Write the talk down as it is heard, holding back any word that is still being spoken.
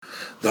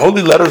The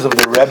Holy Letters of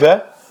the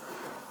Rebbe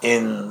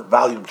in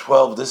volume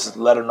 12, this is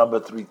letter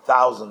number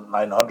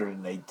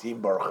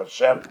 3918, Baruch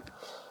Hashem.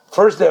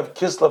 First day of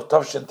Kislev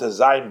Tavshin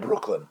Tezayim,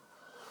 Brooklyn.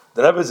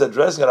 The Rebbe is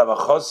addressing Rav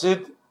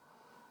Chosid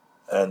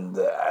and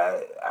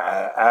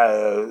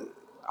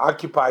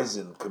occupies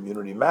in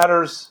community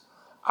matters.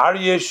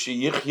 Aryeh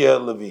Sheyichya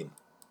Levine.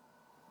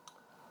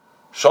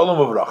 Shalom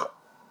Uvracha.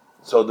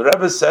 So the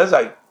Rebbe says,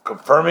 I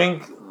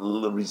confirming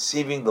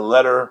receiving the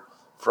letter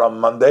from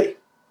Monday.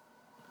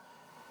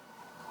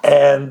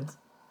 And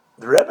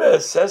the Rebbe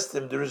says to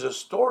him, there is a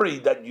story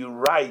that you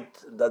write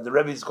that the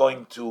Rebbe is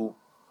going to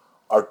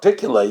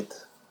articulate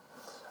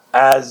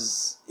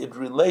as it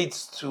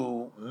relates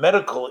to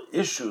medical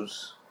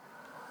issues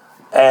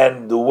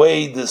and the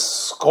way the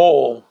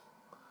skull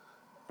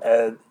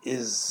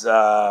is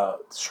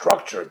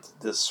structured,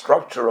 the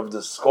structure of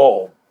the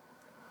skull.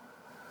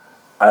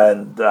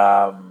 And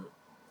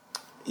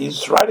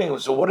he's writing,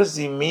 so what does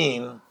he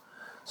mean?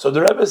 So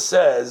the Rebbe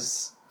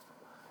says,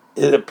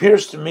 it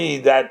appears to me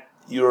that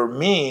you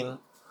mean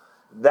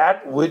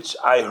that which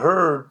I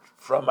heard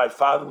from my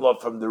father-in-law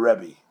from the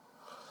Rebbe.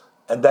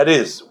 And that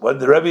is, when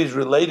the Rebbe is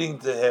relating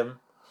to him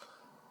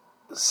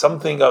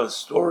something of a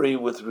story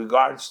with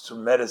regards to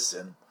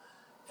medicine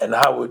and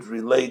how it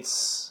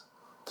relates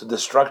to the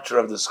structure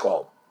of the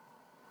skull.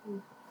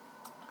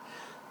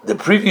 The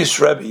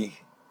previous Rebbe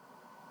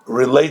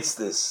relates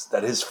this,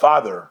 that his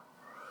father,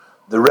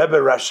 the Rebbe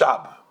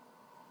Rashab,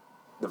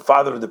 the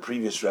father of the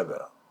previous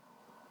Rebbe,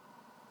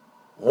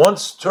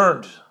 once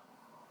turned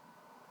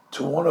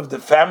to one of the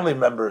family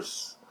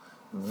members,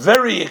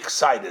 very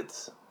excited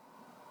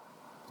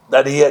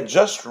that he had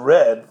just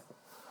read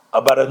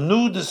about a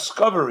new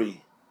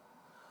discovery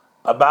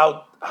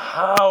about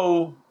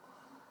how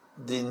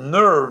the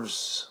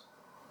nerves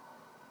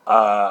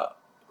flow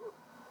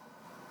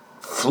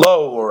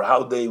or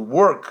how they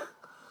work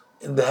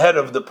in the head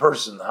of the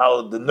person,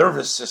 how the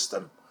nervous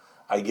system,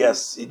 I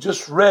guess. He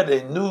just read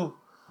a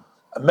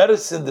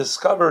medicine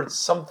discovered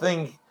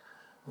something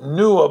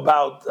new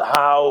about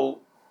how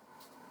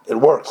it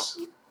works,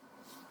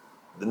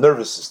 the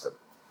nervous system.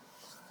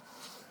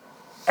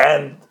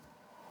 And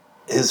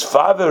his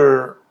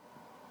father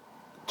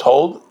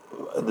told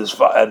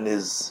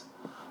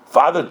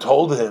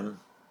him,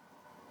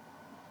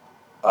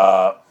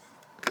 one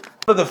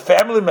of the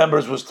family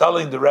members was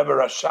telling the Rebbe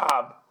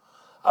Rashab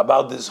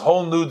about this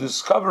whole new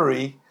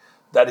discovery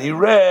that he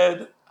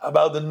read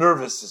about the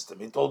nervous system.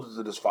 He told it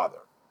to his father.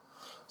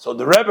 So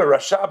the Rebbe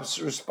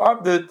Rashab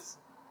responded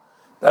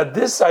that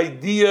this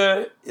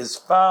idea is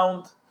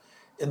found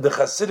in the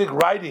Hasidic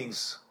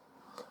writings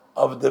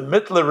of the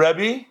Mittler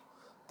Rebbe,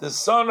 the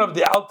son of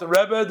the Alter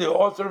Rebbe, the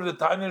author of the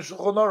Tanya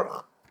Shulchan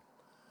Aruch.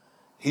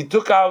 He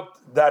took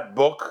out that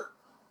book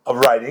of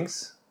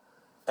writings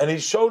and he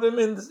showed him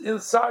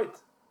inside.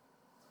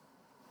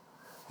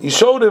 He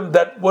showed him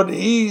that what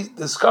he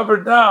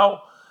discovered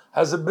now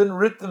has been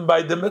written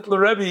by the Mittler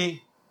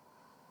Rebbe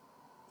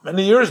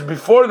many years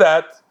before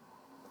that,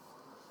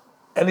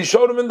 and he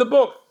showed him in the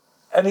book.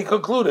 And he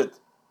concluded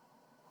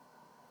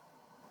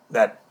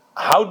that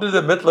how did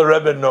the Mittler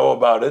Rebbe know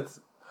about it?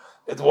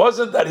 It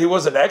wasn't that he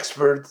was an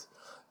expert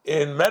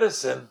in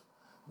medicine,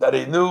 that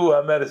he knew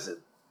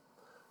medicine.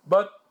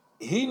 But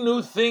he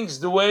knew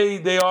things the way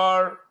they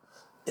are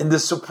in the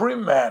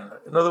Supreme Man.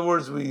 In other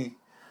words, we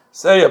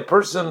say a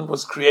person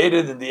was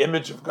created in the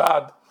image of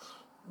God,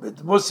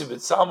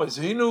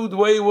 so he knew the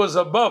way he was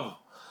above,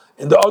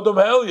 in the Adam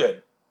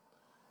Ha'elyon.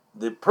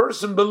 The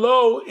person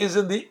below is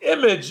in the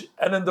image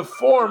and in the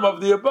form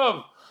of the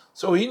above.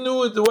 So he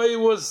knew it the way it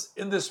was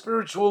in the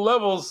spiritual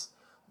levels,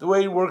 the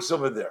way it works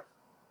over there.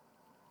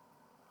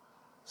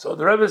 So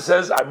the Rebbe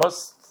says, I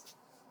must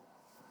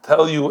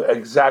tell you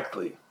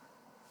exactly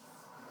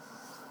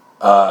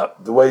the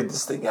way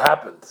this thing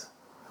happened.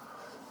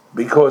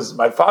 Because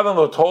my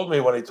father-in-law told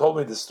me, when he told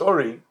me the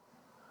story,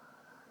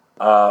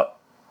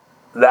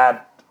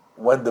 that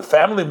when the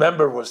family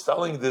member was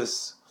telling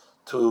this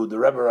to the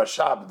Rebbe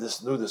Rashab,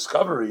 this new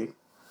discovery,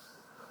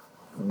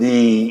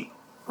 the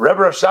Rebbe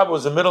Rashab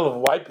was in the middle of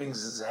wiping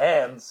his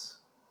hands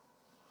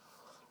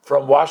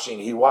from washing.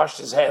 He washed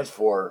his hands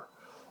I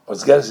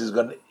was guessing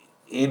he's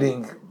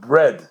eating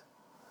bread.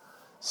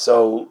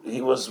 So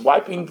he was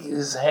wiping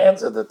his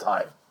hands at the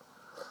time.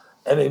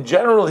 And in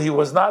general, he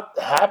was not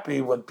happy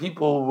when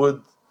people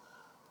would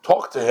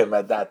talk to him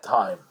at that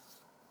time.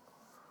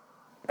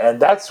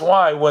 And that's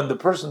why when the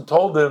person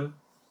told him,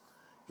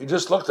 he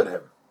just looked at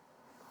him.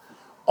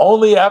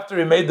 Only after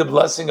he made the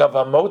blessing of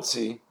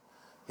Hamotzi,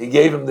 he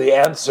gave him the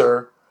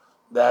answer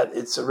that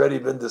it's already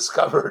been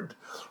discovered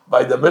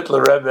by the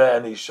Mittler Rebbe,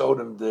 and he showed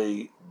him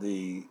the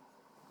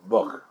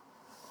book.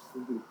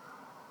 Mm-hmm.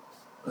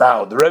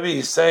 Now, the Rebbe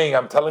is saying,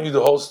 I'm telling you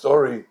the whole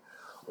story.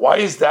 Why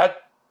is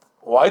that?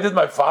 Why did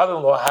my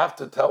father-in-law have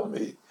to tell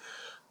me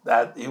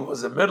that he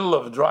was in the middle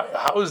of drying?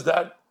 How is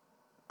that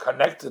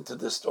connected to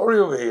the story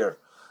over here?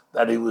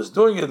 That he was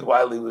doing it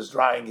while he was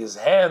drying his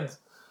hand?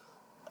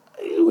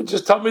 He would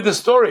just tell me the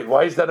story.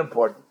 Why is that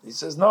important? He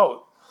says,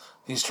 no.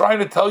 He's trying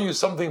to tell you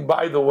something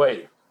by the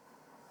way.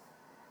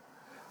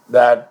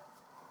 That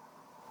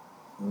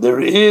there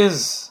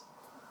is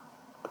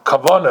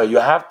kavana. You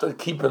have to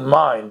keep in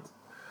mind,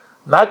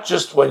 not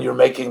just when you're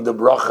making the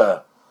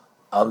bracha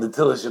on the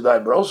tilis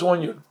yadayim, but also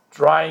when you're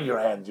drying your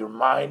hand. Your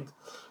mind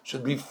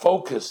should be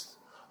focused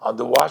on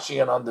the washing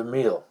and on the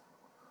meal.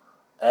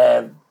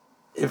 And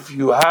if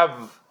you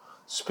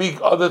speak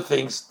other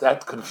things,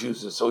 that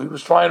confuses. So he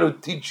was trying to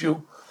teach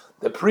you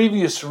the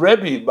previous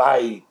Rebbe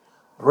by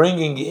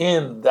bringing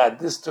in that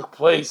this took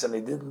place, and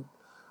he didn't.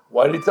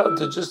 Why did he tell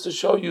it? Just to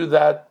show you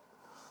that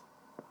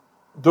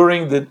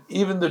during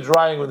even the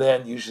drying with the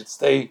hand, you should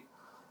stay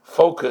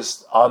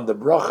focused on the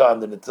bracha, on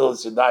the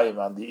netilas yadayim,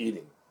 on the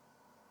eating.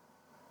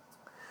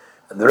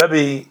 And the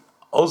Rebbe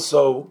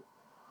also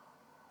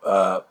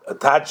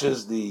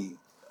attaches the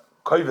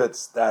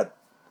kovetz, that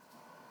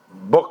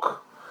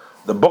book,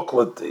 the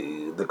booklet,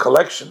 the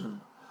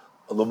collection,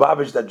 a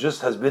Lubavitch that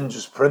has been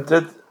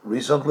printed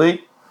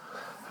recently.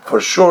 For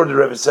sure, the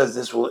Rebbe says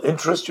this will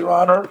interest your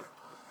honor,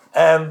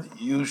 and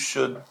you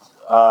should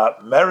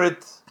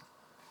merit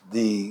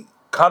the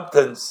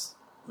contents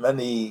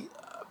many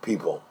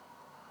people.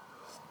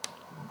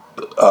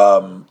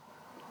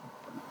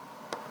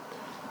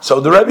 So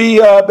the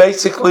Rebbe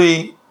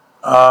basically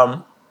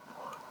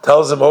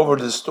tells him over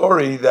the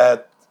story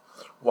that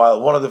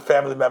while one of the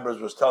family members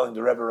was telling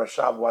the Rebbe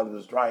Rashab while he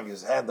was drying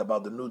his hand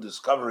about the new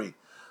discovery,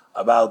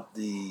 about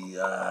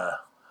the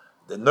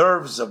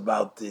nerves,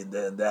 about the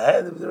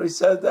head, he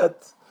said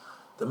that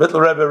the Middle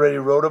Rebbe already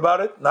wrote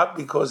about it, not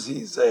because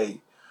he's a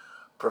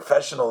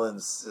professional in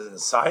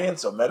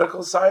science or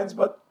medical science,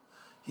 but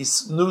he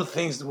knew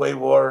things the way they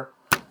were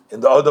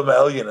in the Odom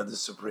Elyon and the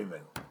Supreme.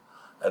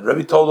 And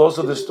Rebbe told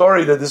also the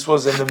story that this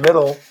was in the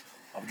middle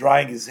of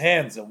drying his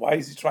hands. And why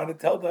is he trying to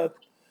tell that?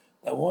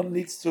 That one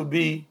needs to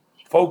be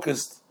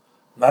focused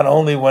not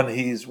only when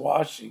he's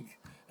washing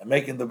and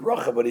making the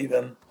bracha, but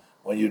even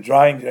when you're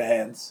drying your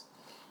hands.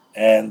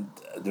 And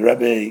the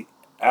Rebbe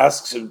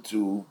asks him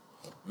to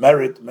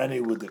merit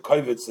many with the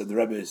kovetz that the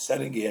Rebbe is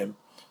sending him.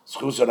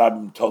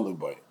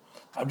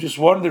 I'm just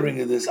wondering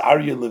if this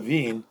Arya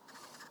Levine,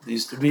 there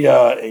used to be in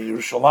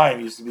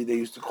Yerushalayim, they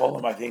used to call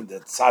him, I think, the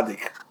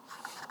tzaddik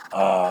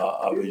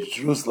of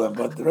Jerusalem,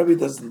 but the Rebbe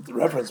doesn't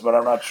reference, but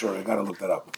I'm not sure. I got to look that up.